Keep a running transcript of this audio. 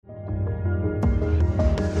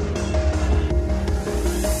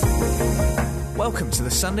Welcome to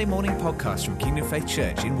the Sunday morning podcast from Kingdom Faith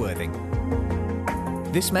Church in Worthing.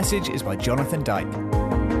 This message is by Jonathan Dyke.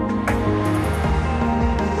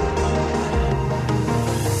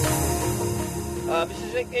 This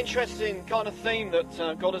is an interesting kind of theme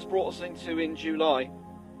that God has brought us into in July.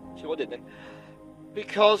 Sure, didn't it?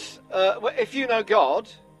 Because if you know God,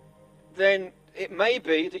 then it may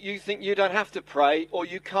be that you think you don't have to pray or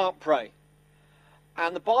you can't pray.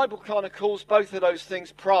 And the Bible kind of calls both of those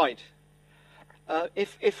things pride.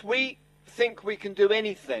 If we think we can do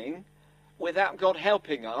anything without God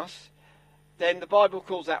helping us, then the Bible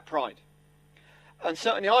calls that pride. And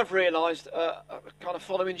certainly I've realised, kind of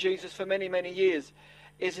following Jesus for many, many years,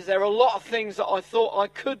 is there are a lot of things that I thought I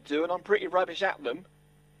could do and I'm pretty rubbish at them.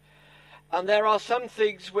 And there are some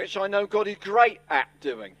things which I know God is great at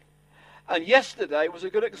doing. And yesterday was a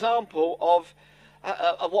good example of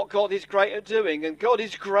what God is great at doing. And God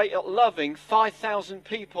is great at loving 5,000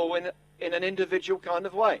 people in an individual kind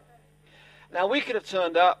of way. Now, we could have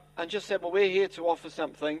turned up and just said, well, we're here to offer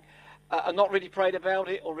something, and not really prayed about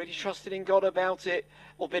it, or really trusted in God about it,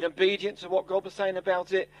 or been obedient to what God was saying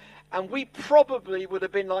about it, and we probably would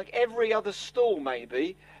have been like every other stall,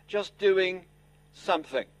 maybe, just doing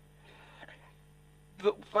something.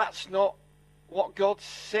 But that's not what God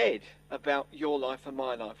said about your life and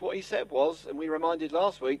my life. What he said was, and we reminded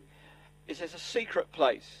last week, is there's a secret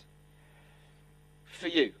place for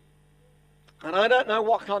you. And I don't know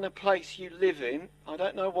what kind of place you live in. I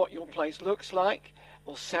don't know what your place looks like,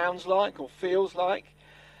 or sounds like, or feels like.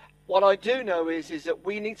 What I do know is that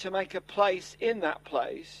we need to make a place in that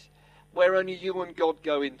place where only you and God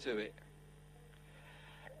go into it.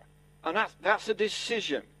 And that's a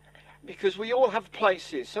decision. Because we all have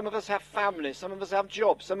places. Some of us have families. Some of us have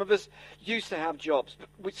jobs. Some of us used to have jobs.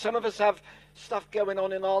 Some of us have stuff going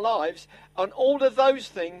on in our lives. And all of those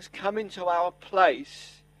things come into our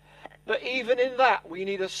place. But even in that, we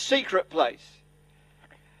need a secret place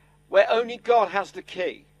where only God has the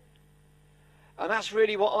key. And that's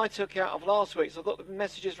really what I took out of last week. So I thought the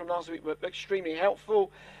messages from last week were extremely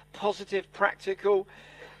helpful, positive, practical.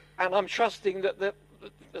 And I'm trusting that the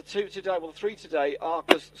two today, well, three today, are,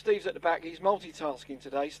 because Steve's at the back, he's multitasking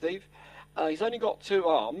today, Steve. He's only got 2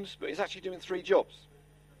 arms, but he's actually doing 3 jobs.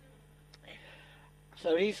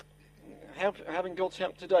 So he's having God's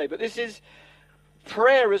help today. But this is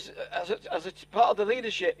prayer as a part of the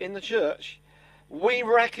leadership in the church. We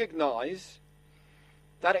recognise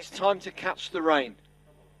that it's time to catch the rain.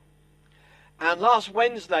 And last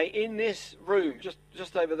Wednesday in this room,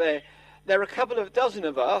 just over there are a couple of dozen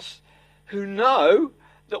of us who know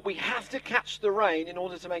that we have to catch the rain in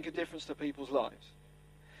order to make a difference to people's lives.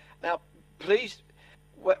 Now, please,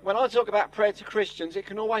 when I talk about prayer to Christians, it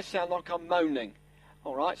can always sound like I'm moaning.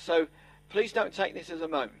 All right? So please don't take this as a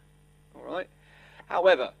moan. All right?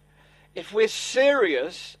 However, if we're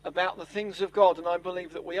serious about the things of God, and I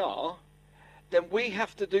believe that we are, then we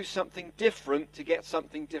have to do something different to get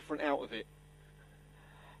something different out of it.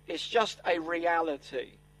 It's just a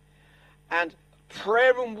reality. And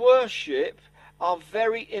prayer and worship are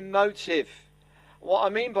very emotive. What I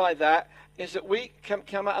mean by that is that we can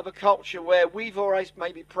come out of a culture where we've always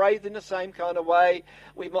maybe prayed in the same kind of way.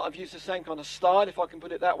 We might have used the same kind of style, if I can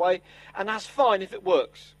put it that way. And that's fine if it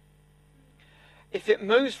works. If it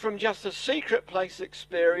moves from just a secret place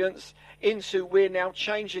experience into we're now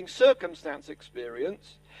changing circumstance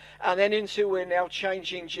experience, and then into we're now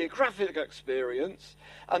changing geographic experience,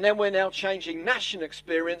 and then we're now changing national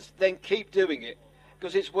experience, then keep doing it,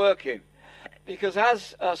 because it's working. Because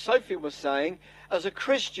as Sophie was saying, as a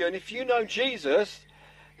Christian, if you know Jesus,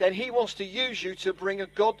 then he wants to use you to bring a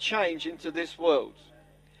God change into this world.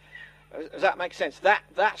 Does that make sense?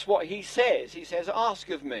 That's what he says. He says, ask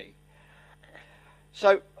of me.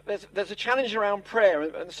 So there's a challenge around prayer,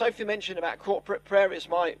 and Sophie mentioned about corporate prayer. It's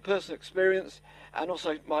my personal experience and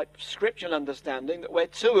also my scriptural understanding that where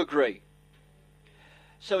 2 agree.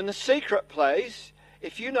 So in the secret place,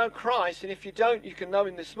 if you know Christ, and if you don't, you can know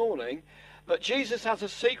him this morning, but Jesus has a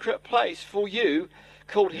secret place for you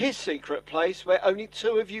called his secret place where only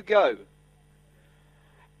 2 of you go.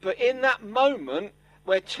 But in that moment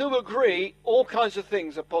where 2 agree, all kinds of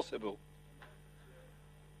things are possible.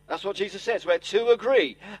 That's what Jesus says, where 2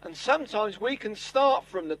 agree. And sometimes we can start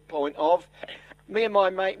from the point of, me and my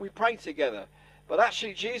mate, we pray together. But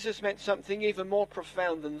actually Jesus meant something even more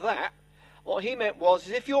profound than that. What he meant was,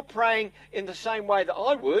 if you're praying in the same way that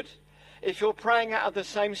I would, if you're praying out of the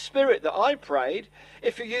same spirit that I prayed,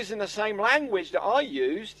 if you're using the same language that I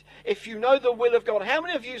used, if you know the will of God, how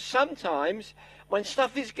many of you sometimes, when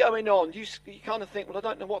stuff is going on, you kind of think, well, I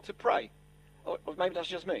don't know what to pray? Or maybe that's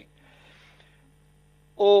just me.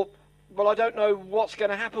 Or, well, I don't know what's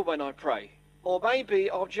going to happen when I pray. or maybe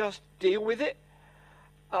I'll just deal with it.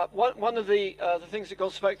 One of the things that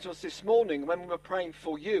God spoke to us this morning when we were praying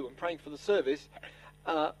for you and praying for the service,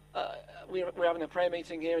 we were having a prayer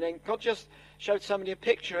meeting here, and then God just showed somebody a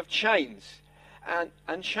picture of chains.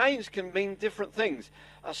 And chains can mean different things.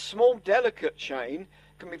 A small, delicate chain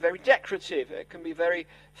can be very decorative. It can be very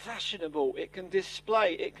fashionable. It can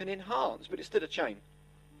display. It can enhance, but it's still a chain.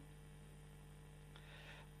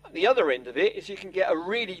 At the other end of it is you can get a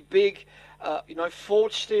really big,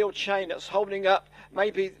 forged steel chain that's holding up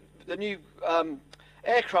maybe the new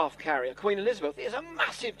aircraft carrier, Queen Elizabeth. It's a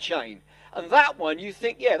massive chain. And that one, you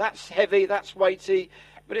think, yeah, that's heavy, that's weighty,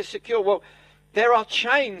 but it's secure. Well, there are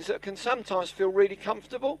chains that can sometimes feel really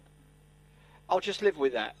comfortable. I'll just live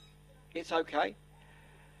with that. It's okay.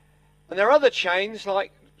 And there are other chains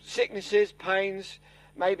like sicknesses, pains,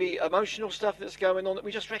 maybe emotional stuff that's going on that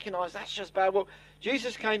we just recognise that's just bad. Well,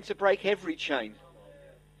 Jesus came to break every chain.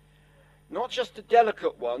 Not just the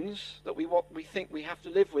delicate ones that we think we have to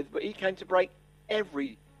live with, but he came to break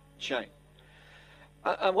every chain.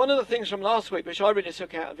 And one of the things from last week, which I really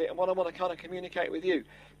took out of it, and what I want to kind of communicate with you,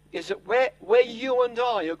 is that where you and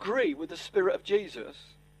I agree with the Spirit of Jesus,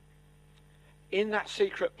 in that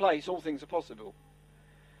secret place, all things are possible.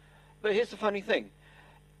 But here's the funny thing.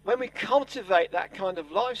 When we cultivate that kind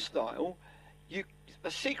of lifestyle, a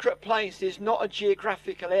secret place is not a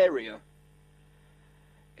geographical area.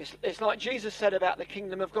 It's like Jesus said about the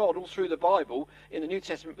kingdom of God all through the Bible, in the New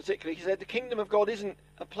Testament particularly. He said the kingdom of God isn't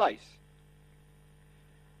a place.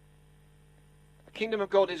 The kingdom of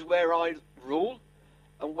God is where I rule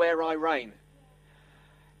and where I reign.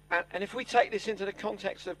 And if we take this into the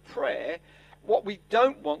context of prayer, what we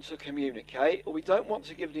don't want to communicate, or we don't want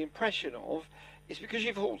to give the impression of, is because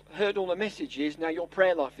you've heard all the messages, now your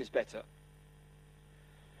prayer life is better.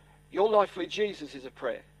 Your life with Jesus is a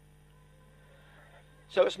prayer.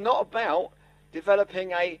 So it's not about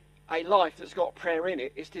developing a life that's got prayer in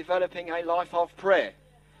it. It's developing a life of prayer.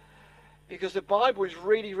 Because the Bible is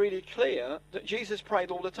really, really clear that Jesus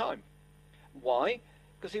prayed all the time. Why?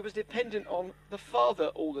 Because he was dependent on the Father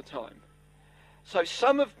all the time. So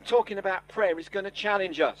some of talking about prayer is going to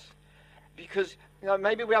challenge us. Because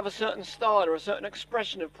maybe we have a certain style or a certain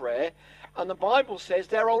expression of prayer. And the Bible says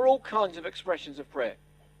there are all kinds of expressions of prayer.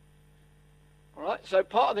 All right? So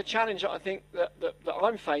part of the challenge that I think that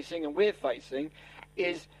I'm facing and we're facing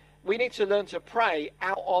is we need to learn to pray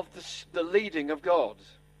out of the leading of God.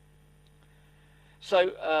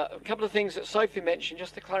 So a couple of things that Sophie mentioned,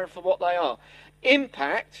 just to clarify what they are.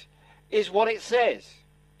 Impact is what it says.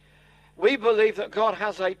 We believe that God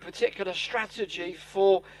has a particular strategy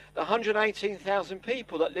for the 118,000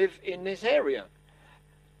 people that live in this area.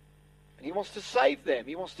 And he wants to save them.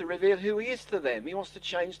 He wants to reveal who he is to them. He wants to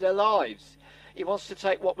change their lives. He wants to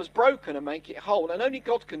take what was broken and make it whole. And only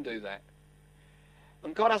God can do that.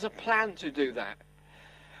 And God has a plan to do that.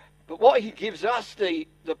 But what he gives us the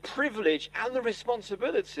privilege and the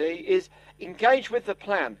responsibility is engage with the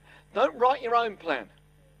plan. Don't write your own plan.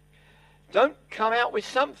 Don't come out with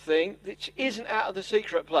something that isn't out of the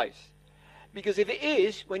secret place. Because if it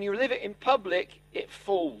is, when you live it in public, it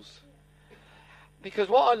falls. Because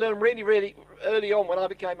what I learned really, really early on when I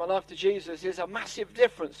gave my life to Jesus is a massive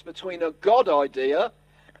difference between a God idea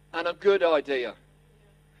and a good idea.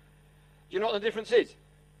 Do you know what the difference is?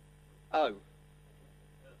 Oh.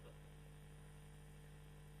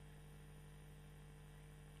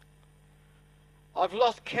 I've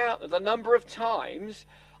lost count of the number of times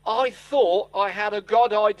I thought I had a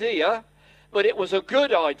God idea, but it was a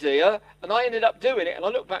good idea, and I ended up doing it, and I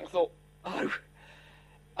looked back and thought, oh,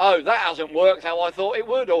 that hasn't worked how I thought it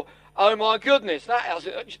would, or, oh my goodness, that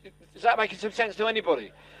hasn't. Is that making some sense to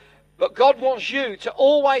anybody? But God wants you to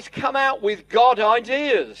always come out with God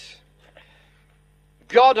ideas.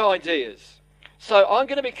 God ideas. So I'm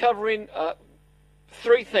going to be covering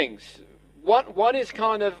three things. One is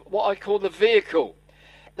kind of what I call the vehicle.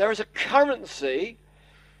 There is a currency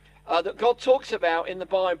that God talks about in the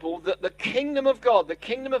Bible, that the kingdom of God, the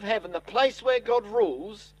kingdom of heaven, the place where God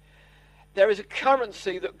rules, there is a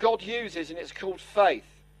currency that God uses, and it's called faith.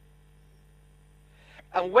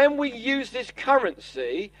 And when we use this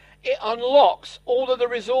currency, it unlocks all of the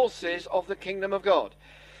resources of the kingdom of God.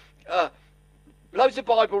 Loads of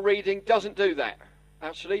Bible reading doesn't do that.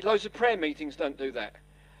 Actually, loads of prayer meetings don't do that.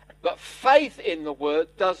 But faith in the word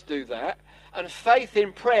does do that, and faith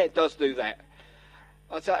in prayer does do that.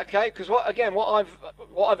 Is that okay? Because what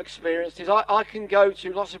I've experienced is I can go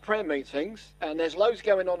to lots of prayer meetings, and there's loads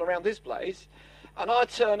going on around this place, and I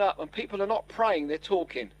turn up and people are not praying, they're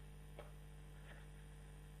talking.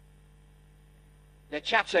 They're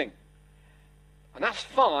chatting. And that's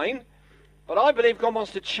fine, But I believe God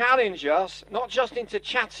wants to challenge us, not just into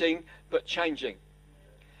chatting, but changing.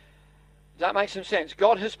 Does that make some sense?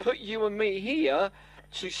 God has put you and me here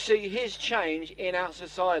to see his change in our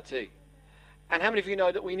society. And how many of you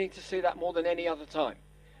know that we need to see that more than any other time?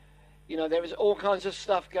 You know, there is all kinds of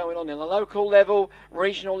stuff going on in the local level,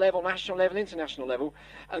 regional level, national level, international level.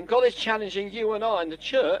 And God is challenging you and I in the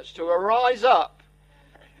church to arise up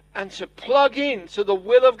and to plug into the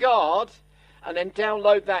will of God and then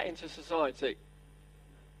download that into society.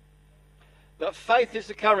 That faith is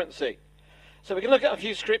the currency. So we can look at a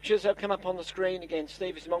few scriptures that have come up on the screen. Again,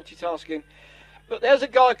 Steve is multitasking. But there's a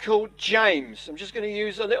guy called James. I'm just going to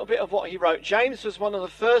use a little bit of what he wrote. James was one of the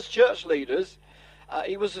first church leaders.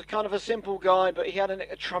 He was a kind of a simple guy, but he had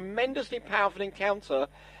a tremendously powerful encounter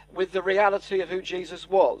with the reality of who Jesus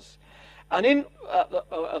was. And in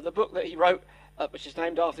the book that he wrote, which is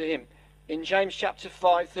named after him, in James chapter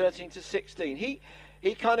 5, 13 to 16,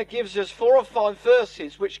 he kind of gives us 4 or 5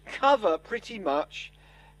 verses which cover pretty much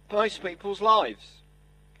most people's lives.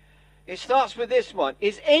 It starts with this one.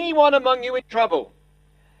 Is anyone among you in trouble?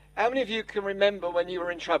 How many of you can remember when you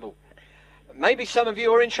were in trouble? Maybe some of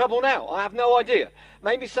you are in trouble now. I have no idea.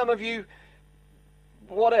 Maybe some of you,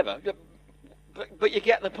 whatever. But you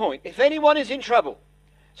get the point. If anyone is in trouble,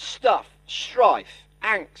 stuff, strife,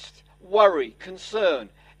 angst, worry, concern,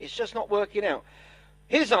 it's just not working out.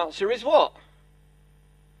 His answer is what?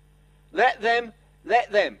 Let them.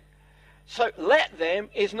 So let them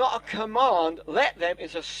is not a command. Let them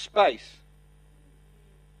is a space.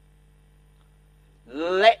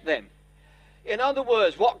 Let them. In other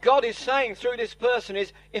words, what God is saying through this person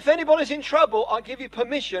is, if anybody's in trouble, I give you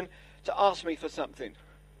permission to ask me for something.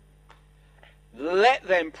 Let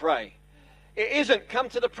them pray. It isn't come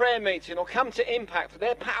to the prayer meeting or come to Impact.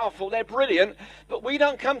 They're powerful, they're brilliant, but we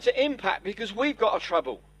don't come to Impact because we've got a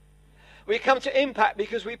trouble. We come to Impact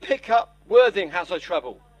because we pick up Worthing has a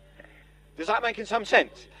trouble. Does that make some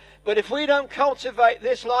sense? But if we don't cultivate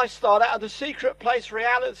this lifestyle out of the secret place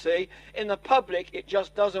reality in the public, it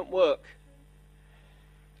just doesn't work.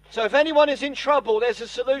 So if anyone is in trouble, there's a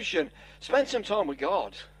solution. Spend some time with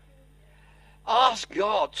God. Ask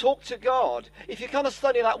God. Talk to God. If you kind of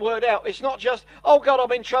study that word out, it's not just, oh God,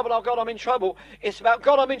 I'm in trouble, oh God, I'm in trouble. It's about,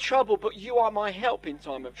 God, I'm in trouble, but you are my help in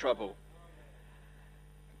time of trouble.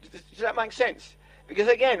 Does that make sense? Because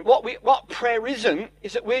again, what prayer isn't,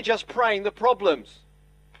 is that we're just praying the problems.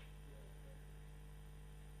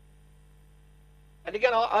 And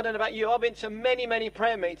again, I don't know about you, I've been to many, many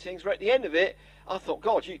prayer meetings where at the end of it, I thought,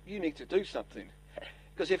 God, you need to do something.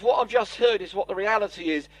 Because if what I've just heard is what the reality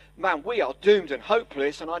is, man, we are doomed and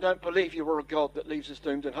hopeless, and I don't believe you are a God that leaves us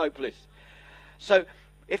doomed and hopeless. So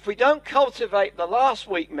if we don't cultivate the last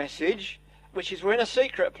week message, which is we're in a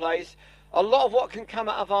secret place, a lot of what can come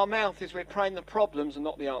out of our mouth is we're praying the problems and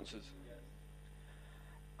not the answers.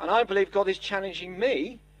 And I believe God is challenging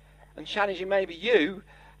me, and challenging maybe you,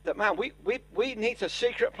 that man, we need a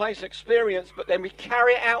secret place experience, but then we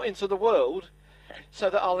carry it out into the world so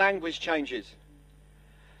that our language changes.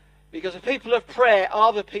 Because the people of prayer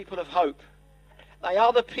are the people of hope. They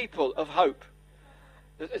are the people of hope.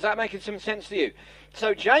 Is that making some sense to you?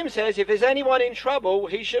 So James says, if there's anyone in trouble,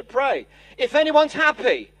 he should pray. If anyone's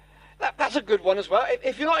happy, that's a good one as well.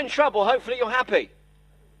 If you're not in trouble, hopefully you're happy.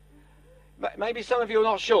 Maybe some of you are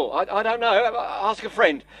not sure. I don't know. Ask a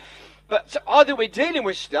friend. But either we're dealing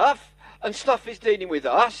with stuff, and stuff is dealing with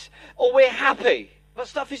us, or we're happy, but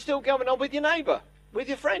stuff is still going on with your neighbour, with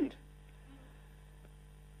your friend.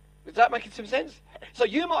 Is that making some sense? So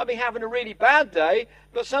you might be having a really bad day,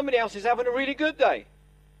 but somebody else is having a really good day.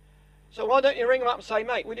 So why don't you ring them up and say,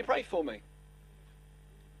 mate, will you pray for me?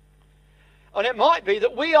 And it might be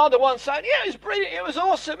that we are the ones saying, yeah, it was brilliant, it was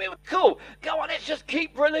awesome, it was cool. Go on, let's just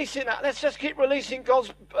keep releasing that. Let's just keep releasing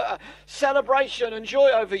God's celebration and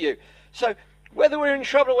joy over you. So whether we're in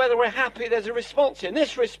trouble, whether we're happy, there's a response. In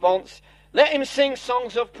this response, let him sing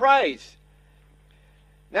songs of praise.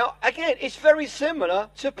 Now, again, it's very similar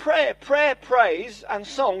to prayer. Prayer, praise, and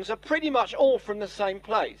songs are pretty much all from the same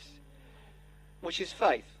place, which is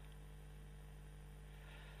faith.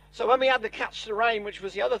 So when we had the Catch the Rain, which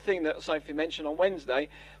was the other thing that Sophie mentioned on Wednesday,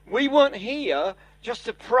 we weren't here just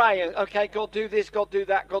to pray and, okay, God do this, God do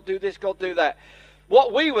that, God do this, God do that.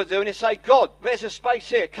 What we were doing is say, God, there's a space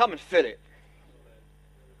here, come and fill it.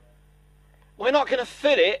 We're not going to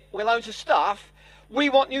fill it with loads of stuff. We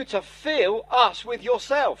want you to fill us with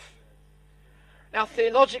yourself. Now,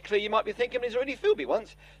 theologically, you might be thinking, he's already filled me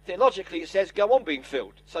once. Theologically, it says, go on being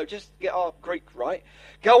filled. So just get our Greek right.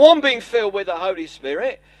 Go on being filled with the Holy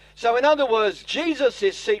Spirit. So in other words,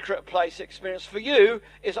 Jesus' secret place experience for you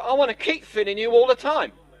is, I want to keep filling you all the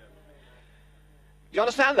time. Do you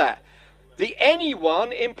understand that? The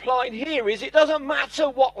anyone implied here is it doesn't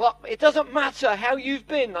matter it doesn't matter how you've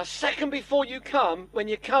been. The second before you come, when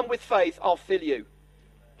you come with faith, I'll fill you.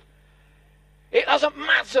 It doesn't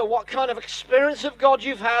matter what kind of experience of God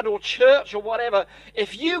you've had or church or whatever.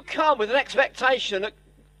 If you come with an expectation that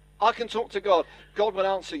I can talk to God, God will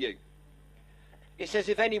answer you. It says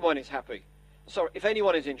if anyone is happy. If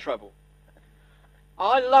anyone is in trouble.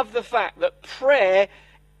 I love the fact that prayer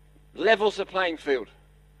levels the playing field.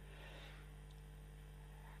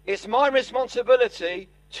 It's my responsibility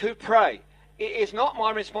to pray. It is not my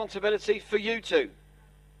responsibility for you to.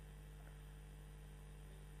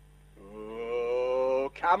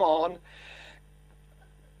 Oh, come on.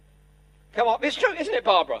 Come on. It's true, isn't it,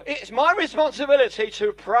 Barbara? It's my responsibility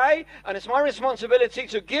to pray, and it's my responsibility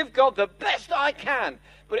to give God the best I can.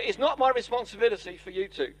 But it is not my responsibility for you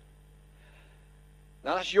to.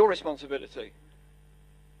 Now, that's your responsibility.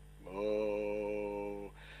 Oh.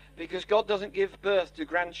 Because God doesn't give birth to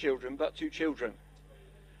grandchildren, but to children.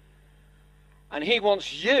 And He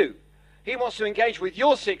wants you. He wants to engage with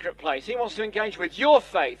your secret place. He wants to engage with your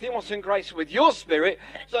faith. He wants to engage with your spirit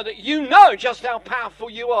so that you know just how powerful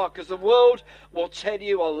you are, because the world will tell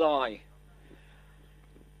you a lie.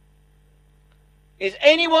 Is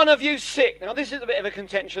any one of you sick? Now, this is a bit of a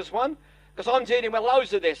contentious one, because I'm dealing with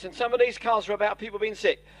loads of this, and some of these cards are about people being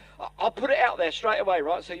sick. I'll put it out there straight away,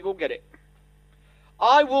 right, so you all get it.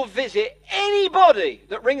 I will visit anybody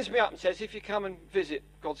that rings me up and says, if you come and visit,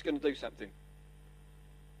 God's going to do something.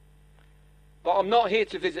 But I'm not here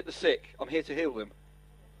to visit the sick. I'm here to heal them.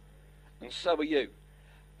 And so are you.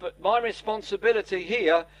 But my responsibility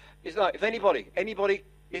here is that if anybody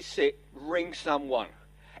is sick, ring someone.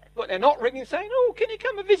 But they're not ringing saying, oh, can you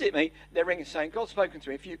come and visit me? They're ringing saying, God's spoken to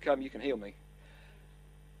me. If you come, you can heal me.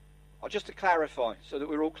 Just to clarify, so that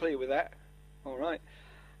we're all clear with that. All right?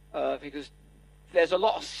 Because there's a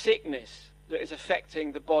lot of sickness that is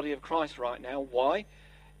affecting the body of Christ right now. Why?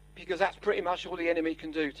 Because that's pretty much all the enemy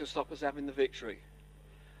can do to stop us having the victory.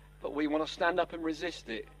 But we want to stand up and resist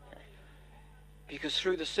it. Because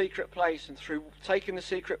through the secret place and through taking the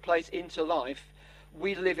secret place into life,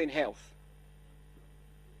 we live in health.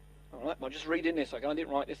 All right, I'm just reading this. I didn't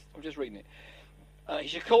write this. I'm just reading it. He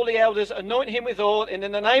should call the elders, anoint him with oil, and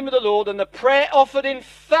in the name of the Lord, and the prayer offered in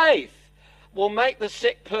faith will make the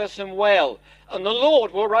sick person well. And the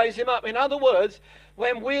Lord will raise him up. In other words,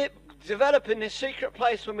 when we're developing this secret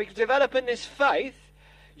place, when we're developing this faith,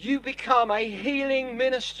 you become a healing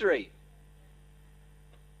ministry.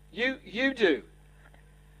 You do.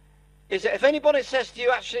 Is that if anybody says to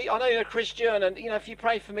you, actually, I know you're a Christian, and if you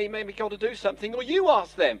pray for me, maybe God will do something, or you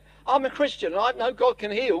ask them, I'm a Christian, and I know God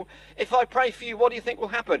can heal. If I pray for you, what do you think will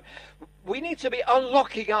happen? We need to be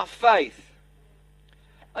unlocking our faith.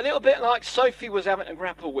 A little bit like Sophie was having to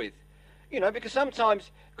grapple with. Because sometimes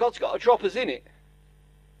God's got to drop us in it.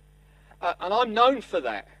 And I'm known for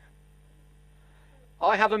that.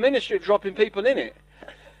 I have a ministry of dropping people in it.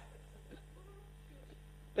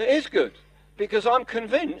 It is good, because I'm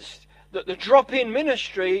convinced that the drop-in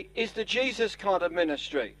ministry is the Jesus kind of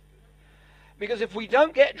ministry. Because if we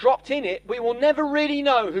don't get dropped in it, we will never really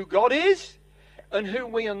know who God is and who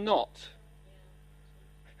we are not.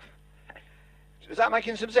 Is that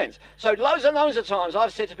making some sense? So loads and loads of times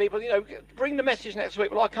I've said to people, bring the message next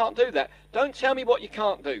week. Well, I can't do that. Don't tell me what you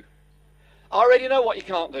can't do. I already know what you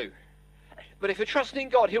can't do. But if you're trusting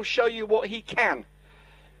God, He'll show you what He can.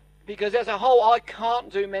 Because there's a whole I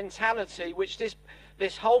can't do mentality, which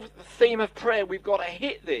this whole theme of prayer, we've got to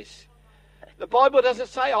hit this. The Bible doesn't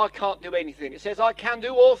say I can't do anything. It says I can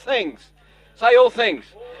do all things. Say all things.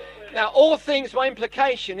 Now, all things, by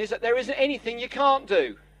implication, is that there isn't anything you can't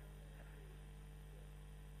do.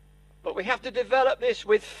 But we have to develop this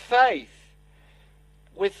with faith.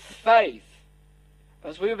 With faith.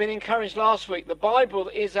 As we've been encouraged last week, the Bible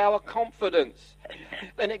is our confidence.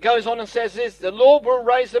 Then it goes on and says this, the Lord will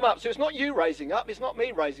raise them up. So it's not you raising up, it's not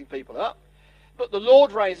me raising people up, but the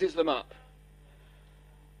Lord raises them up.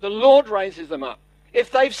 The Lord raises them up. If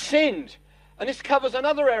they've sinned, and this covers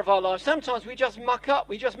another area of our life, sometimes we just muck up,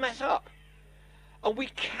 we just mess up. And we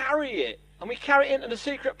carry it, and we carry it into the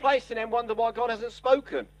secret place and then wonder why God hasn't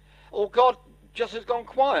spoken, or God just has gone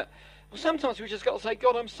quiet. Well, sometimes we just got to say,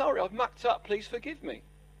 God, I'm sorry, I've mucked up, please forgive me.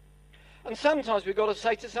 And sometimes we've got to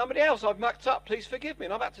say to somebody else, I've mucked up, please forgive me.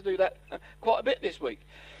 And I've had to do that quite a bit this week.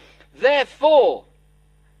 Therefore,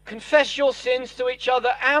 confess your sins to each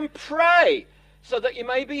other and pray so that you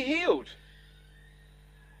may be healed.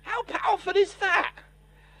 How powerful is that?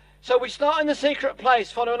 So we start in the secret place,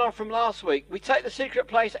 following on from last week. We take the secret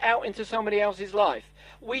place out into somebody else's life.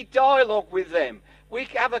 We dialogue with them. We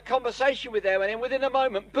have a conversation with them, and then within a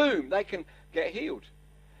moment, boom, they can get healed.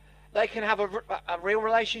 they can have a real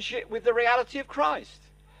relationship with the reality of Christ.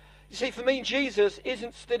 You see, for me, Jesus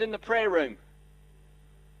isn't stood in the prayer room.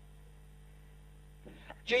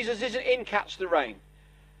 Jesus isn't in Catch the Rain.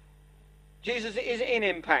 Jesus isn't in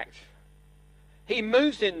Impact. He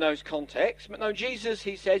moves in those contexts, but no, Jesus,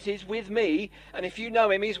 he says, is with me, and if you know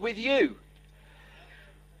him, he's with you.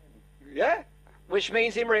 Yeah? Which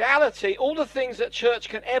means in reality, all the things that church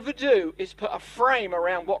can ever do is put a frame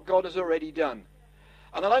around what God has already done.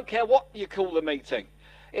 And I don't care what you call the meeting.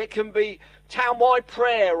 It can be town-wide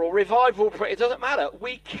prayer or revival prayer. It doesn't matter.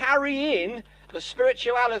 We carry in the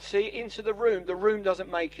spirituality into the room. The room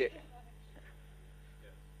doesn't make it.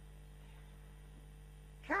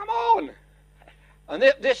 Come on. And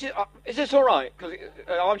this is this all right?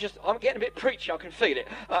 Because I'm getting a bit preachy. I can feel it.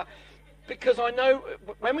 Because I know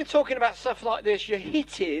when we're talking about stuff like this, you're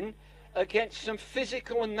hitting against some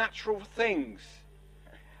physical and natural things.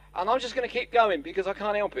 And I'm just going to keep going because I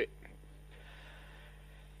can't help it.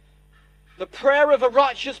 The prayer of a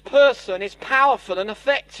righteous person is powerful and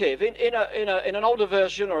effective. In an older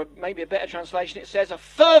version, or maybe a better translation, it says a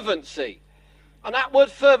fervency. And that word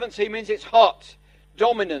fervency means it's hot,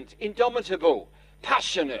 dominant, indomitable,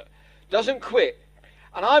 passionate, doesn't quit.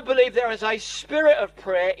 And I believe there is a spirit of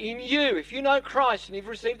prayer in you. If you know Christ and you've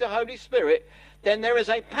received the Holy Spirit, then there is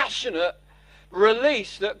a passionate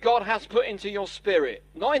release that God has put into your spirit.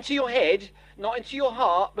 Not into your head, not into your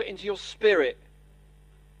heart, but into your spirit.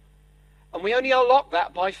 And we only unlock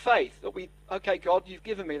that by faith. That okay, God, you've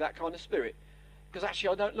given me that kind of spirit. Because actually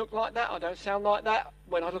I don't look like that, I don't sound like that.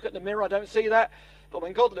 When I look at the mirror, I don't see that. But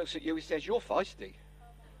when God looks at you, he says, you're feisty.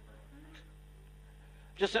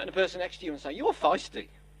 Just turn to the person next to you and say, you're feisty.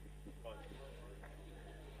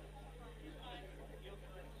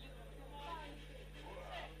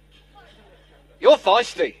 You're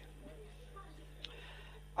feisty.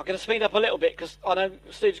 I'm going to speed up a little bit because I know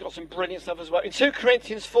Steve's got some brilliant stuff as well. In 2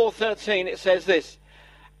 Corinthians 4:13 it says this,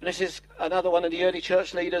 and this is another one of the early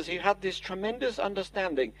church leaders who had this tremendous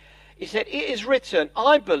understanding. He said, it is written,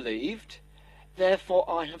 I believed, therefore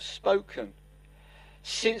I have spoken.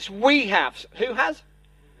 Since we have, who has?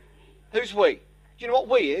 Who's we? Do you know what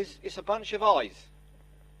we is? It's a bunch of eyes.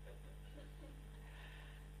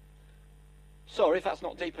 Sorry if that's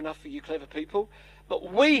not deep enough for you clever people,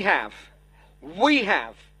 but we have,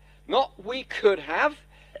 not we could have,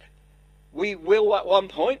 we will at one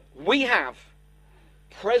point, we have,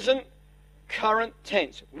 present, current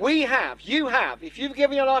tense. We have, you have, if you've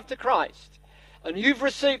given your life to Christ and you've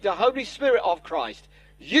received the Holy Spirit of Christ,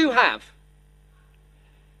 you have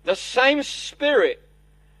the same Spirit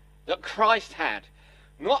that Christ had.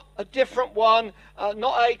 Not a different one,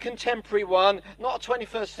 not a contemporary one, not a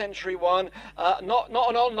 21st century one, not an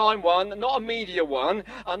online one, not a media one,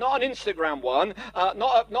 not an Instagram one,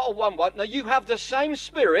 not a one. No, you have the same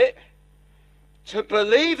Spirit to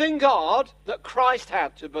believe in God that Christ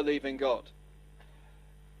had to believe in God.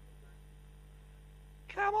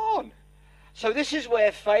 Come on. So this is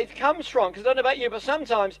where faith comes from. Because I don't know about you, but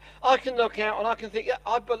sometimes I can look out and I can think, yeah,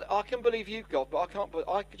 I can believe you, God, but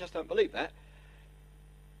I just don't believe that.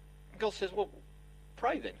 God says, well,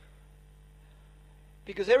 pray then.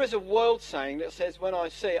 Because there is a world saying that says, when I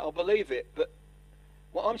see it, I'll believe it. But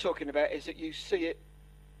what I'm talking about is that you see it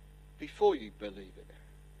before you believe it.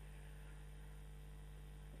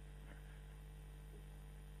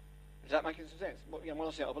 Is that making some sense? Well, when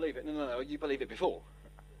I say it, I'll believe it. No, you believe it before.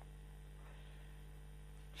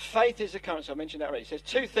 Faith is the currency. I mentioned that already. It says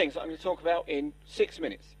two things that I'm going to talk about in 6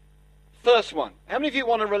 minutes. First one, how many of you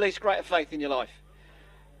want to release greater faith in your life?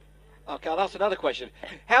 Okay, I'll ask another question.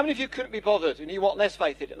 How many of you couldn't be bothered and you want less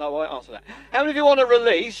faith in it? No, I won't answer that. How many of you want to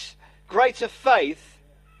release greater faith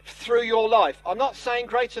through your life? I'm not saying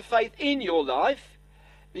greater faith in your life,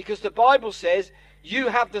 because the Bible says you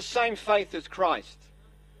have the same faith as Christ.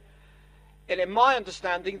 And in my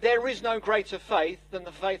understanding, there is no greater faith than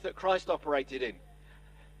the faith that Christ operated in.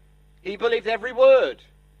 He believed every word.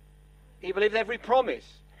 He believed every promise.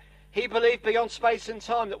 He believed beyond space and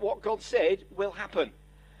time that what God said will happen.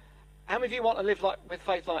 How many of you want to live with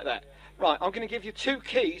faith like that? Right, I'm going to give you 2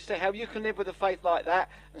 keys to how you can live with a faith like that,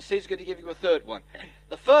 and Steve's going to give you a third one.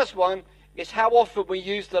 The first one is how often we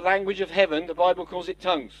use the language of heaven. The Bible calls it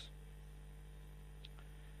tongues.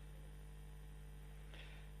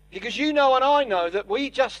 Because you know and I know that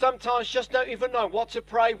we sometimes just don't even know what to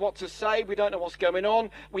pray, what to say. We don't know what's going on.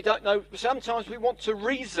 We don't know. Sometimes we want to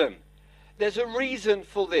reason. There's a reason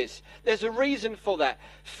for this. There's a reason for that.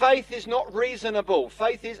 Faith is not reasonable.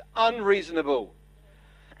 Faith is unreasonable.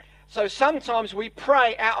 So sometimes we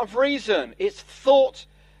pray out of reason. It's thought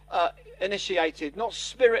initiated, not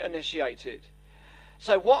spirit initiated.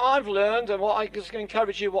 So what I've learned, and what I just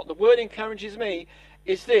encourage you, what the word encourages me,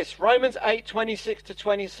 is this. Romans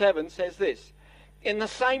 8:26-27 says this. In the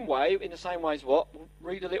same way as what? We'll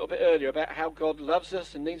read a little bit earlier about how God loves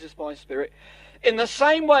us and leads us by His Spirit. In the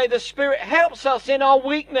same way, the Spirit helps us in our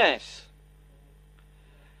weakness.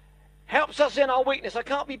 Helps us in our weakness. I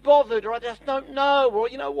can't be bothered, or I just don't know, or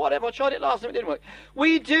whatever. I tried it last time, it didn't work.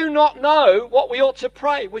 We do not know what we ought to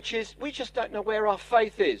pray, which is we just don't know where our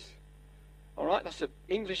faith is. All right, that's the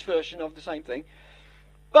English version of the same thing.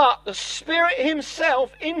 But the Spirit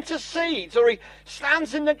Himself intercedes, or He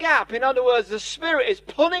stands in the gap. In other words, the Spirit is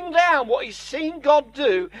pulling down what He's seen God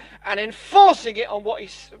do and enforcing it on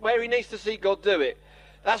where He needs to see God do it.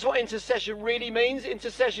 That's what intercession really means.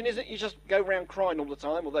 Intercession isn't you just go around crying all the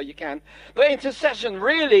time, although you can. But intercession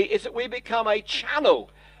really is that we become a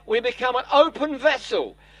channel. We become an open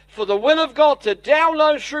vessel for the will of God to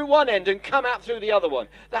download through one end and come out through the other one.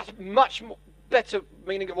 That's much better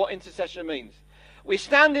meaning of what intercession means. We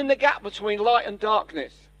stand in the gap between light and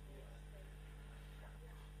darkness.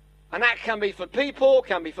 And that can be for people,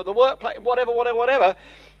 can be for the workplace, whatever.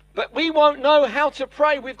 But we won't know how to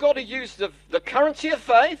pray. We've got to use the currency of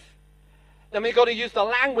faith. Then we've got to use the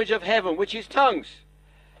language of heaven, which is tongues.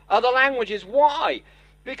 Other languages. Why?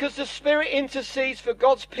 Because the Spirit intercedes for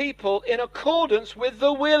God's people in accordance with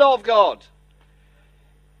the will of God.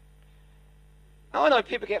 Now, I know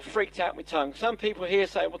people get freaked out with tongues. Some people here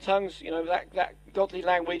say, well, tongues, that godly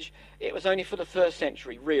language, it was only for the 1st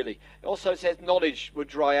century, really. It also says knowledge would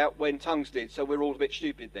dry out when tongues did, so we're all a bit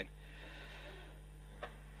stupid then.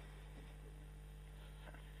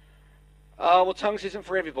 Well, tongues isn't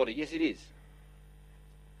for everybody. Yes, it is.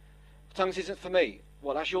 Tongues isn't for me.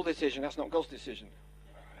 Well, that's your decision. That's not God's decision.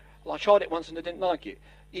 Well, I tried it once and I didn't like it.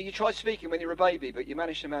 You tried speaking when you were a baby, but you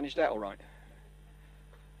managed to manage that all right.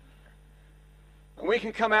 And we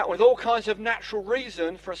can come out with all kinds of natural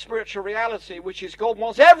reason for a spiritual reality, which is God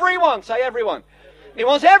wants everyone, say everyone. He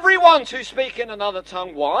wants everyone to speak in another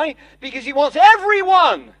tongue. Why? Because He wants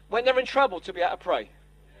everyone, when they're in trouble, to be able to pray.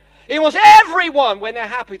 He wants everyone, when they're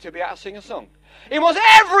happy, to be able to sing a song. He wants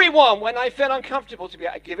everyone, when they feel uncomfortable, to be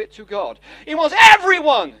able to give it to God. He wants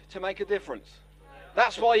everyone to make a difference.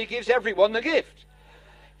 That's why He gives everyone the gift.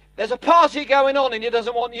 There's a party going on and He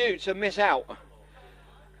doesn't want you to miss out.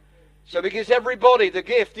 So He gives everybody the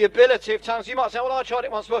gift, the ability of tongues. You might say, well, I tried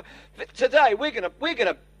it once. But today we're gonna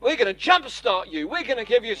jumpstart you. We're gonna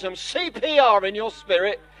give you some CPR in your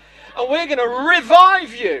spirit, and we're gonna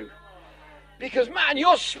revive you. Because, man,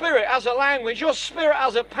 your spirit has a language, your spirit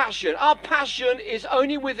has a passion. Our passion is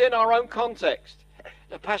only within our own context.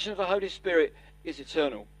 The passion of the Holy Spirit is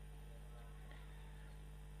eternal.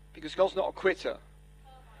 Because God's not a quitter.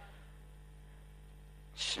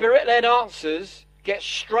 Spirit-led answers get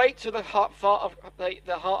straight to the heart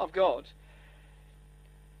of God.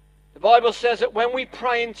 The Bible says that when we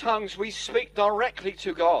pray in tongues, we speak directly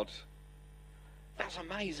to God. That's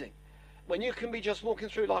amazing. When you can be just walking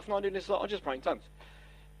through life and I'm doing this, I just pray in tongues.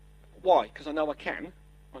 Why? Because I know I can,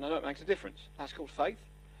 and I know it makes a difference. That's called faith.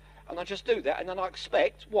 And I just do that, and then I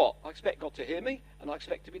expect what? I expect God to hear me, and I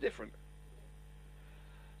expect to be different.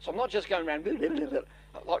 So I'm not just going around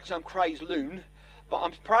like some crazed loon, but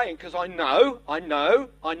I'm praying because I know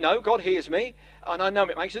God hears me, and I know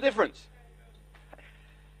it makes a difference.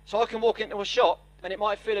 So I can walk into a shop, and it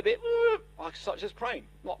might feel a bit, I start just praying.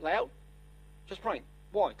 Not loud, just praying.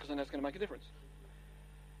 Why? Because I know it's going to make a difference.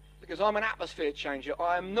 Because I'm an atmosphere changer.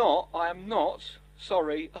 I am not, a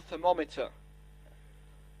thermometer.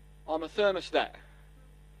 I'm a thermostat.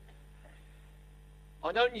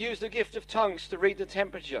 I don't use the gift of tongues to read the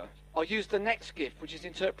temperature. I use the next gift, which is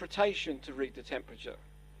interpretation, to read the temperature,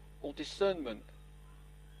 or discernment.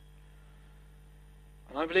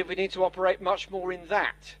 And I believe we need to operate much more in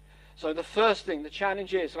that. So the first thing, the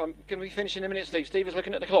challenge is, I'm going to be finishing in a minute, Steve. Steve is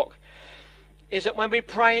looking at the clock. Is that when we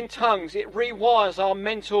pray in tongues, it rewires our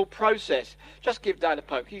mental process. Just give Dale a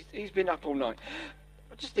poke. He's been up all night.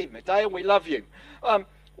 Just give him a Dale, we love you.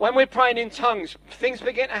 When we're praying in tongues, things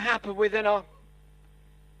begin to happen within our...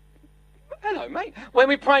 Hello, mate. When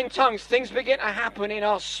we pray in tongues, things begin to happen in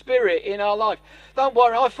our spirit, in our life. Don't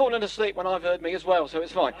worry, I've fallen asleep when I've heard me as well, so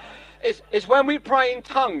it's fine. It's when we pray in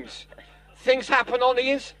tongues, things happen on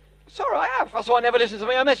the inside. Sorry, I have. That's why I never listen to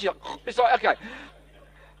my message. It's like, okay.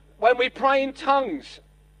 When we pray in tongues,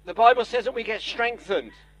 the Bible says that we get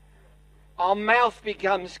strengthened. Our mouth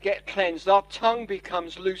get cleansed. Our tongue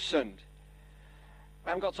becomes loosened. I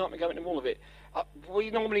haven't got time to go into all of it. I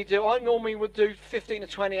normally would do 15 to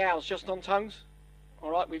 20 hours just on tongues.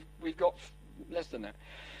 All right, we've got less than that.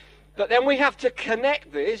 But then we have to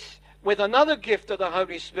connect this with another gift of the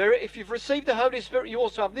Holy Spirit. If you've received the Holy Spirit, you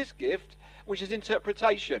also have this gift, which is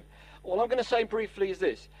interpretation. All I'm going to say briefly is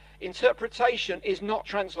this. Interpretation is not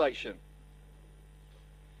translation.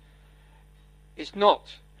 It's not.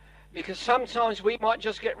 Because sometimes we might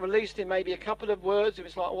just get released in maybe a couple of words. If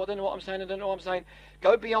it's like, oh, I don't know what I'm saying, I don't know what I'm saying.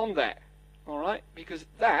 Go beyond that. All right? Because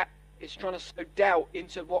that is trying to sow doubt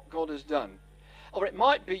into what God has done. Or it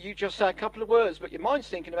might be you just say a couple of words, but your mind's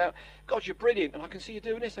thinking about, God, you're brilliant, and I can see you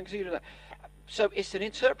doing this, I can see you doing that. So it's an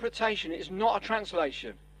interpretation. It's not a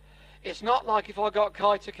translation. It's not like if I got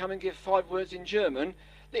Kai to come and give 5 words in German,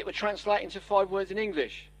 it would translate into 5 words in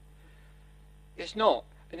English. It's not.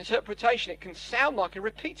 An interpretation, it can sound like a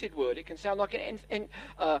repeated word. It can sound like an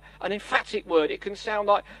emphatic word. It can sound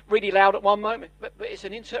like really loud at one moment. But it's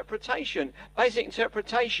an interpretation. Basic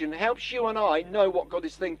interpretation helps you and I know what God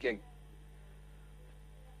is thinking.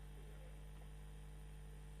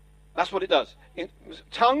 That's what it does. In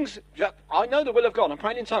tongues, I know the will of God. I'm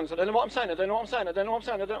praying in tongues. I don't know what I'm saying. I don't know what I'm saying. I don't know what I'm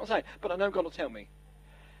saying. I don't know what I'm saying. But I know God will tell me.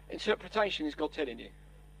 Interpretation is God telling you.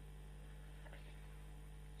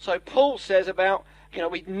 So Paul says about,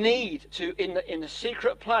 we need to, in the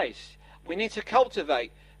secret place, we need to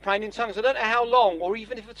cultivate praying in tongues. I don't know how long, or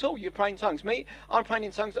even if at all you're praying in tongues. I'm praying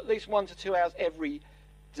in tongues at least 1 to 2 hours every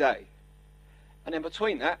day. And then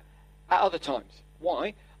between that, at other times.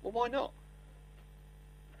 Why? Well, why not?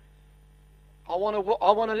 I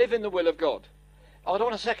want to live in the will of God. I don't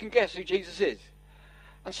want to second guess who Jesus is.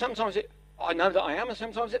 And sometimes I know that I am, and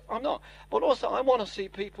sometimes I'm not. But also, I want to see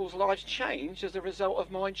people's lives change as a result of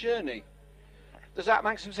my journey. Does that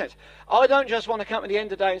make some sense? I don't just want to come at the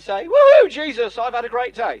end of the day and say, woohoo, Jesus, I've had a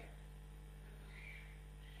great day.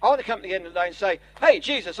 I want to come at the end of the day and say, hey,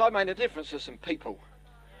 Jesus, I made a difference to some people.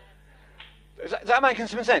 Is that making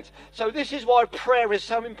some sense? So this is why prayer is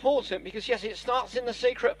so important, because yes, it starts in the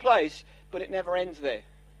secret place, but it never ends there.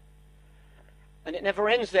 And it never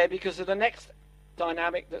ends there because of the next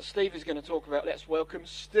dynamic that Steve is going to talk about. Let's welcome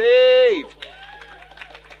Steve.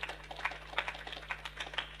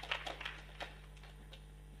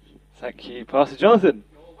 Thank you, Pastor Jonathan.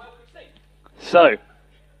 So,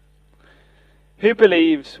 who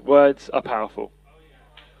believes words are powerful?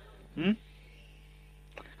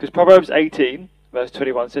 Because Proverbs 18, verse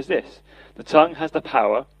 21 says this: the tongue has the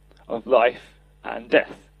power of life and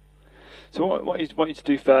death. So what I want you to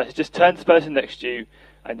do first is just turn to the person next to you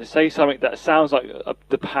and to say something that sounds like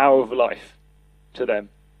the power of life to them.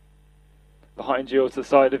 Behind you or to the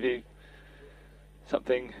side of you.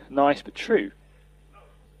 Something nice but true.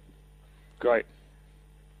 Great.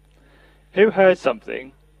 Who heard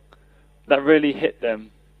something that really hit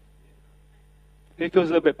them? Who feels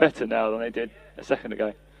a little bit better now than they did a second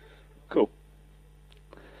ago? Cool.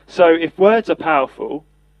 So if words are powerful,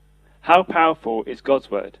 how powerful is God's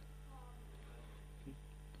word?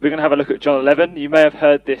 We're going to have a look at John 11. You may have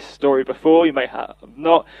heard this story before, you may have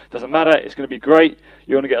not. Doesn't matter, it's going to be great.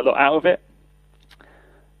 You're going to get a lot out of it.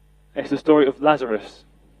 It's the story of Lazarus.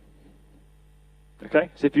 Okay,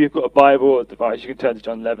 so if you've got a Bible or a device, you can turn to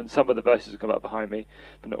John 11. Some of the verses will come up behind me,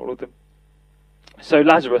 but not all of them. So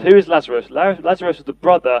Lazarus, who is Lazarus? Lazarus was the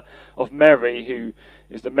brother of Mary, who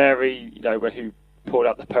is the Mary, who poured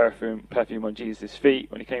out the perfume on Jesus' feet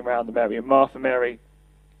when he came around, the Mary and Martha Mary.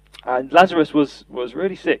 And Lazarus was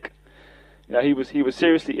really sick. He was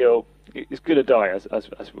seriously ill. He's going to die, as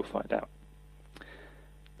we'll find out.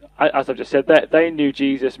 As I've just said, they knew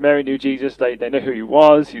Jesus. Mary knew Jesus. They know who he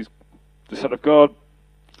was. He's the Son of God.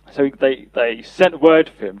 So they sent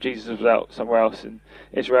word for him. Jesus was out somewhere else in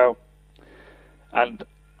Israel. And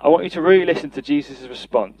I want you to really listen to Jesus'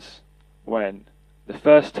 response when the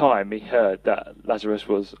first time he heard that Lazarus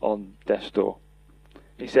was on death's door.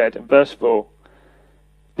 He said in verse 4,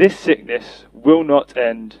 "This sickness will not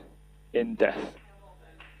end in death."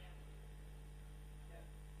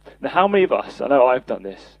 Now, how many of us, I know I've done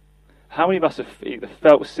this, how many of us have either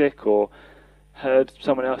felt sick or heard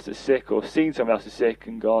someone else is sick or seen someone else is sick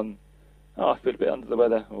and gone, oh, I feel a bit under the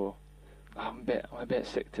weather, or I'm a bit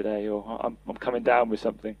sick today, or I'm coming down with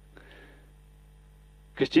something?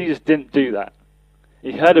 Because Jesus didn't do that.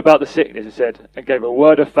 He heard about the sickness and gave a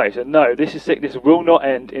word of faith. And no, this sickness will not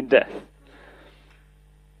end in death.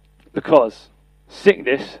 Because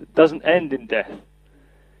sickness doesn't end in death.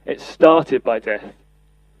 It's started by death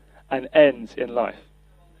and ends in life.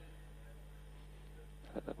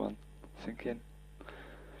 Let that one sink in.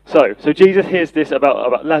 So Jesus hears this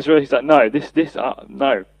about Lazarus. He's like, no, this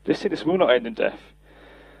sickness will not end in death.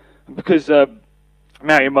 And because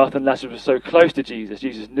Mary, Martha, and Lazarus were so close to Jesus,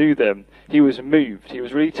 Jesus knew them. He was moved. He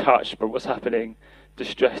was really touched by what's happening,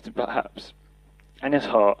 distressed perhaps, in his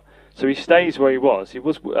heart. So he stays where he was. He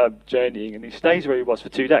was journeying, and he stays where he was for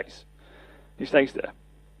 2 days. He stays there.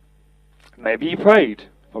 Maybe he prayed.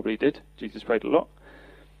 Probably did. Jesus prayed a lot.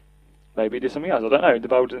 Maybe he did something else. I don't know. The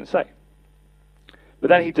Bible doesn't say. But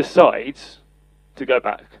then he decides to go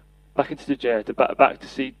back into the jail, back to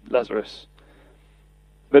see Lazarus.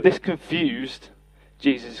 But this confused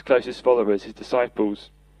Jesus' closest followers, his disciples.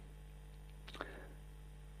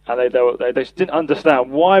 And they just didn't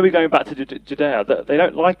understand, why are we going back to Judea? They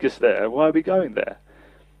don't like us there. Why are we going there?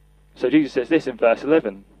 So Jesus says this in verse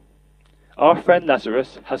 11. Our friend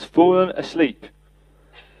Lazarus has fallen asleep,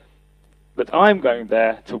 but I'm going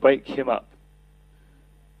there to wake him up.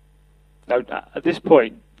 Now, at this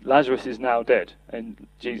point, Lazarus is now dead, and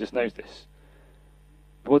Jesus knows this.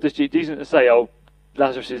 But what does Jesus say? Oh,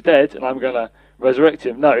 Lazarus is dead, and I'm going to resurrect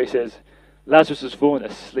him. No, he says, Lazarus has fallen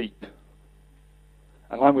asleep,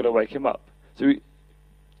 and I'm going to wake him up. So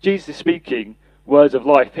Jesus is speaking words of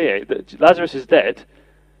life here. That Lazarus is dead,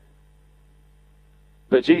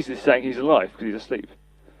 but Jesus is saying he's alive because he's asleep.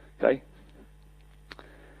 Okay?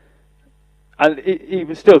 And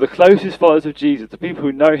even still, the closest followers of Jesus, the people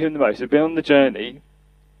who know him the most, who've been on the journey,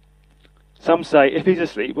 some say, if he's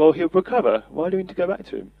asleep, well, he'll recover. Why do we need to go back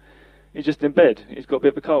to him? He's just in bed. He's got a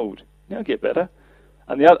bit of a cold. He'll get better.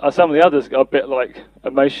 And some of the others got a bit like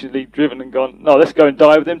emotionally driven and gone, no, let's go and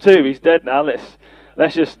die with him too. He's dead now.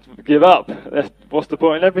 Let's just give up. What's the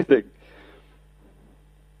point in everything?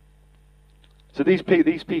 So these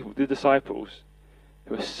people, the disciples,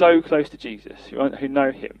 who are so close to Jesus, who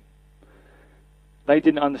know him, they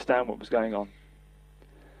didn't understand what was going on.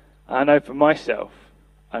 I know for myself,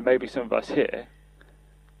 and maybe some of us here,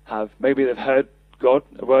 maybe they've heard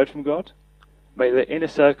a word from God, maybe they're in a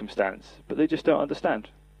circumstance, but they just don't understand.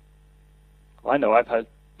 I know I've had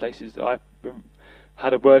places that I've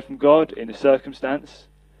had a word from God in a circumstance,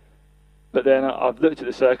 but then I've looked at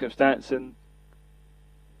the circumstance and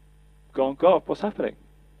gone, God, what's happening?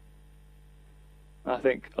 And I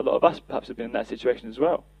think a lot of us perhaps have been in that situation as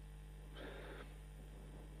well.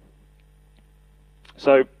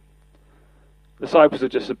 So, the disciples are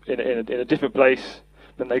just in a different place,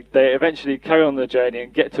 then they eventually carry on their journey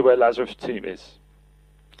and get to where Lazarus' tomb is.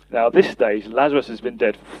 Now, at this stage, Lazarus has been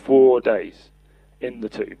dead for 4 days in the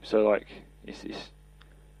tomb. So,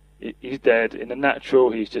 he's dead. In the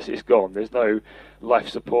natural, it's gone. There's no life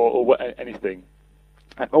support or anything.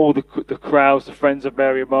 And all the crowds, the friends of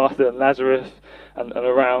Mary and Martha and Lazarus and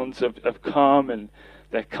around have come, and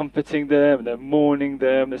they're comforting them and they're mourning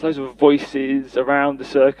them. There's loads of voices around the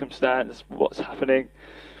circumstance, what's happening.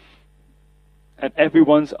 And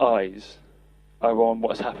everyone's eyes are on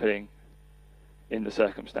what's happening in the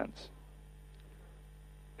circumstance.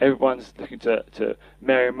 Everyone's looking to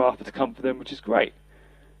Mary and Martha to comfort them, which is great.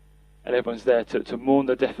 And everyone's there to mourn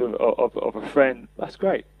the death of a friend. That's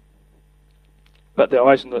great. But their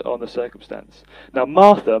eyes on the circumstance. Now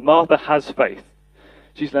Martha has faith.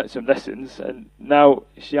 She's learnt some lessons, and now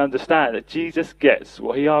she understands that Jesus gets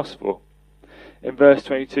what he asks for. In verse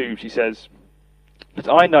 22, she says, "But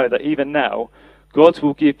I know that even now, God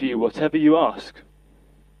will give you whatever you ask."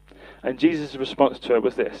 And Jesus' response to her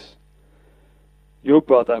was this: "Your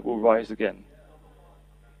brother will rise again."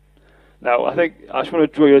 Now, I just want to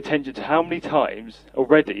draw your attention to how many times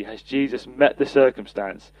already has Jesus met the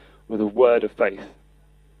circumstance with a word of faith.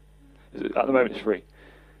 At the moment, it's 3.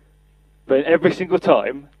 But in every single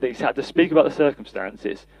time that he's had to speak about the circumstance,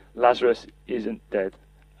 it's Lazarus isn't dead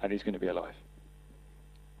and he's going to be alive.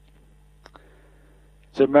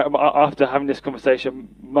 So after having this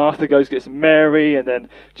conversation, Martha goes gets Mary, and then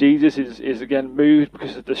Jesus is again moved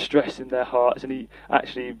because of the stress in their hearts, and he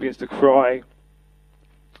actually begins to cry.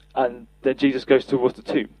 And then Jesus goes towards the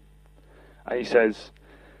tomb, and he says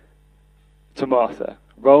to Martha,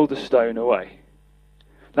 "Roll the stone away."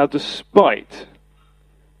 Now, despite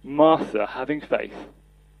Martha having faith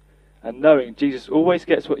and knowing Jesus always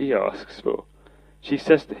gets what he asks for, she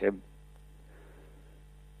says to him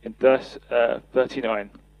in verse 39,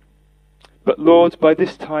 "But Lord, by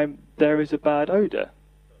this time there is a bad odour,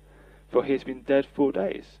 for he has been dead 4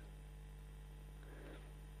 days."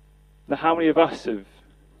 Now, how many of us have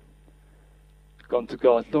gone to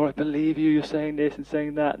God, "Lord, I believe you're saying this and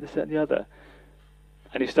saying that, and this, that, and the other,"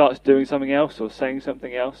 and he starts doing something else or saying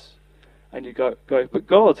something else, and you go, "But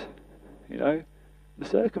God, the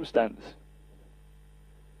circumstance."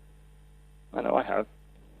 I know I have.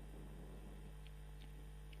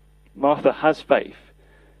 Martha has faith,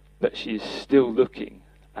 but she is still looking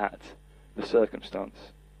at the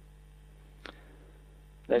circumstance.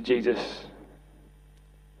 Then Jesus,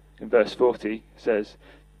 in verse 40, says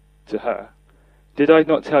to her, "Did I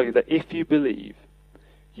not tell you that if you believe,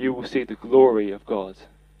 you will see the glory of God?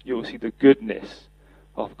 You will see the goodness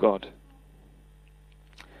of God."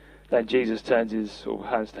 Then Jesus turns his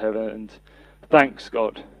hands to heaven and thanks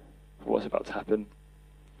God for what's about to happen.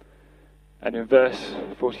 And in verse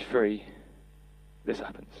 43, this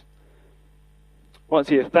happens. Once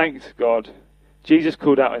he had thanked God, Jesus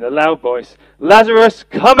called out in a loud voice, "Lazarus,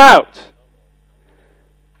 come out!"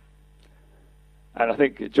 And I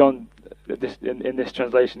think John, in this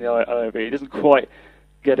translation, the IOV, he doesn't quite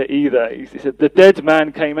get it either. He said, "The dead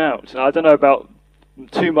man came out." And I don't know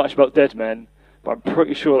too much about dead men, but I'm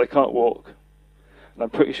pretty sure they can't walk. And I'm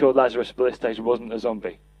pretty sure Lazarus, by this stage, wasn't a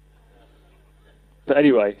zombie. But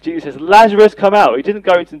anyway, Jesus says, "Lazarus, come out." He didn't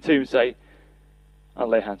go into the tomb and say, "I'll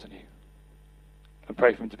lay hands on you and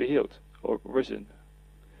pray for him to be healed or risen."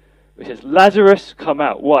 He says, "Lazarus, come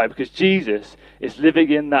out." Why? Because Jesus is living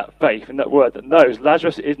in that faith, in that word that knows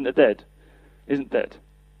Lazarus isn't dead.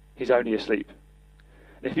 He's only asleep.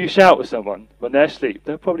 And if you shout at someone when they're asleep,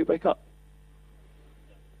 they'll probably wake up.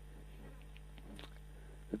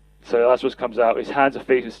 So Lazarus comes out, his hands and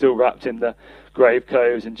feet are still wrapped in the grave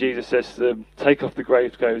clothes, and Jesus says to them, "Take off the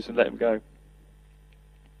grave clothes and let him go."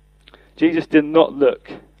 Jesus did not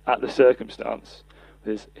look at the circumstance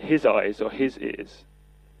with his eyes or his ears,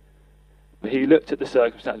 but he looked at the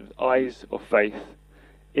circumstance with eyes of faith,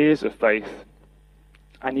 ears of faith,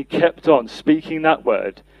 and he kept on speaking that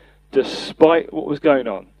word despite what was going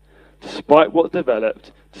on, despite what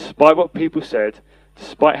developed, despite what people said,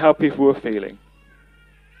 despite how people were feeling.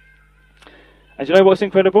 And do you know what's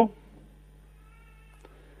incredible?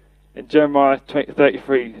 In Jeremiah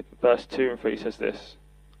 33, verse 2 and 3 says this,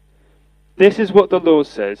 "This is what the Lord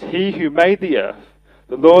says, He who made the earth,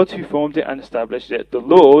 the Lord who formed it and established it, the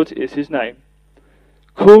Lord is his name.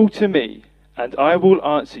 Call to me, and I will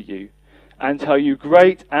answer you, and tell you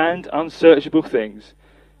great and unsearchable things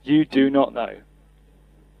you do not know."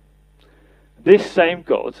 This same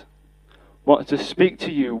God wants to speak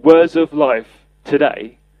to you words of life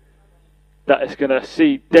today that is going to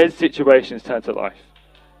see dead situations turn to life.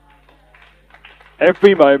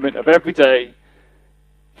 Every moment of every day,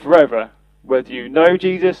 forever, whether you know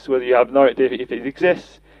Jesus, whether you have no idea if it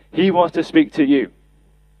exists, he wants to speak to you.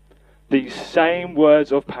 These same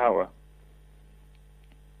words of power.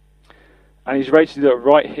 And he's ready to do it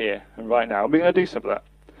right here and right now. And we're going to do some of that.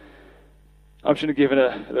 I'm just going to give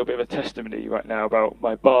a little bit of a testimony right now about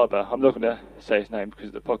my barber. I'm not going to say his name because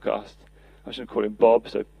of the podcast. I'm just going to call him Bob,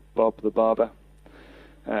 so Bob the barber.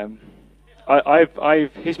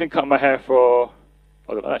 He's been cutting my hair for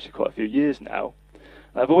actually quite a few years now.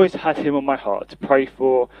 I've always had him on my heart to pray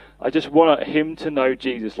for. I just want him to know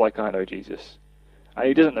Jesus like I know Jesus. And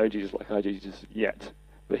he doesn't know Jesus like I know Jesus yet,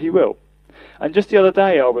 but he will. And just the other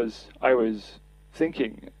day I was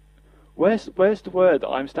thinking, where's the word that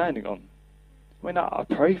I'm standing on? When I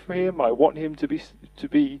pray for him, I want him to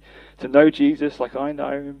know Jesus like I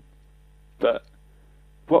know him. But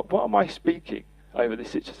what am I speaking over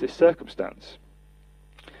this circumstance?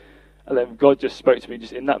 And then God just spoke to me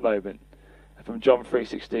just in that moment. From John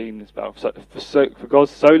 3:16, it's about for God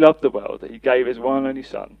so loved the world that he gave his one and only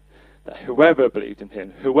Son, that whoever believed in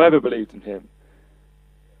him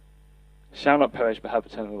shall not perish but have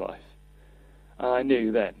eternal life. And I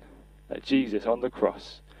knew then that Jesus on the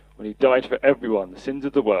cross, when he died for everyone, the sins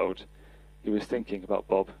of the world, he was thinking about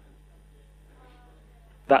Bob.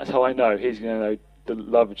 That's how I know he's going to know the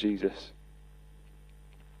love of Jesus.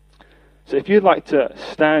 So if you'd like to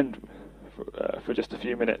stand for just a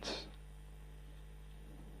few minutes,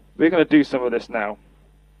 we're going to do some of this now.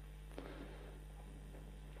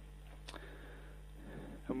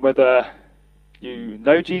 And whether you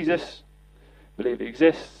know Jesus, believe he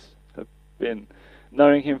exists, have been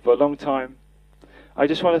knowing him for a long time, I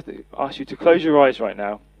just want to ask you to close your eyes right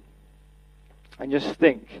now and just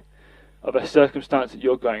think of a circumstance that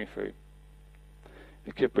you're going through.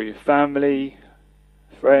 It could be your family,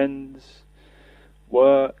 friends,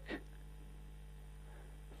 work,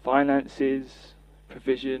 finances,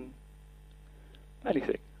 provision,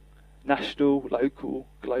 anything. National, local,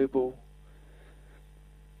 global.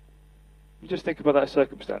 You just think about that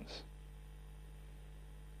circumstance.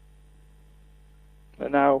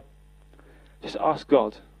 And now, just ask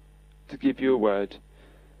God to give you a word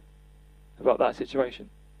about that situation.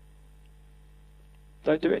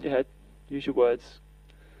 Don't do it in your head. Use your words.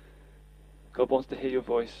 God wants to hear your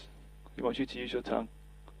voice. He wants you to use your tongue.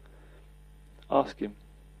 Ask him.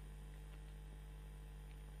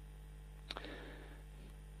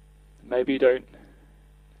 Maybe you don't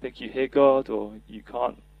think you hear God, or you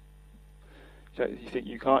think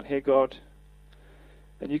you can't hear God.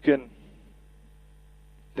 And you can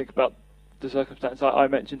think about the circumstance I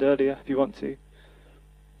mentioned earlier, if you want to.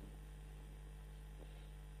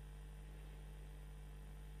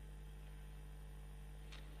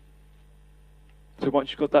 So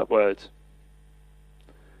once you've got that word,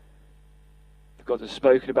 God has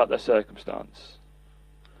spoken about their circumstance,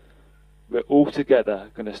 we're all together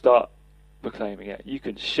going to start proclaiming it. You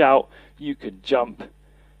can shout, you can jump,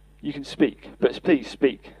 you can speak, but please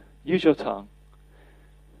speak. Use your tongue.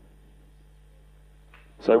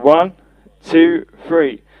 So 1, 2,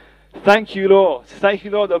 3. Thank you, Lord. Thank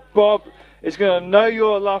you, Lord, that Bob is going to know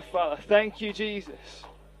your love, Father. Thank you, Jesus.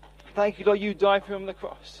 Thank you, Lord, you died for him on the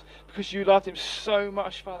cross because you loved him so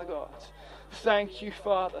much, Father God. Thank you,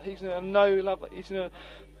 Father. He's going to know love. He's going to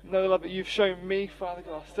know the love that you've shown me, Father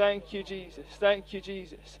God. Thank you, Jesus. Thank you,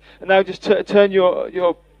 Jesus. And now just turn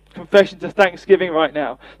your confession to thanksgiving right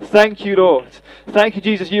now. Thank you, Lord. Thank you,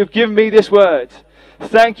 Jesus. You have given me this word.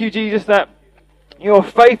 Thank you, Jesus, that you're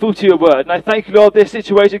faithful to your word. And I thank you, Lord, this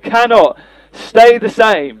situation cannot stay the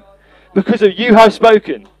same because of you have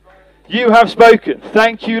spoken. You have spoken.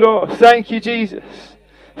 Thank you, Lord. Thank you, Jesus.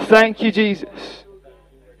 Thank you, Jesus.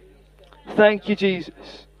 Thank you,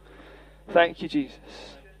 Jesus. Thank you, Jesus.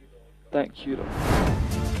 Thank you, Lord.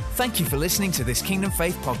 Thank you for listening to this Kingdom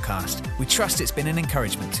Faith podcast. We trust it's been an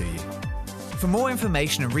encouragement to you. For more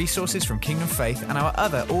information and resources from Kingdom Faith and our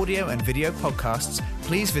other audio and video podcasts,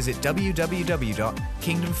 please visit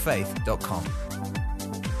www.kingdomfaith.com.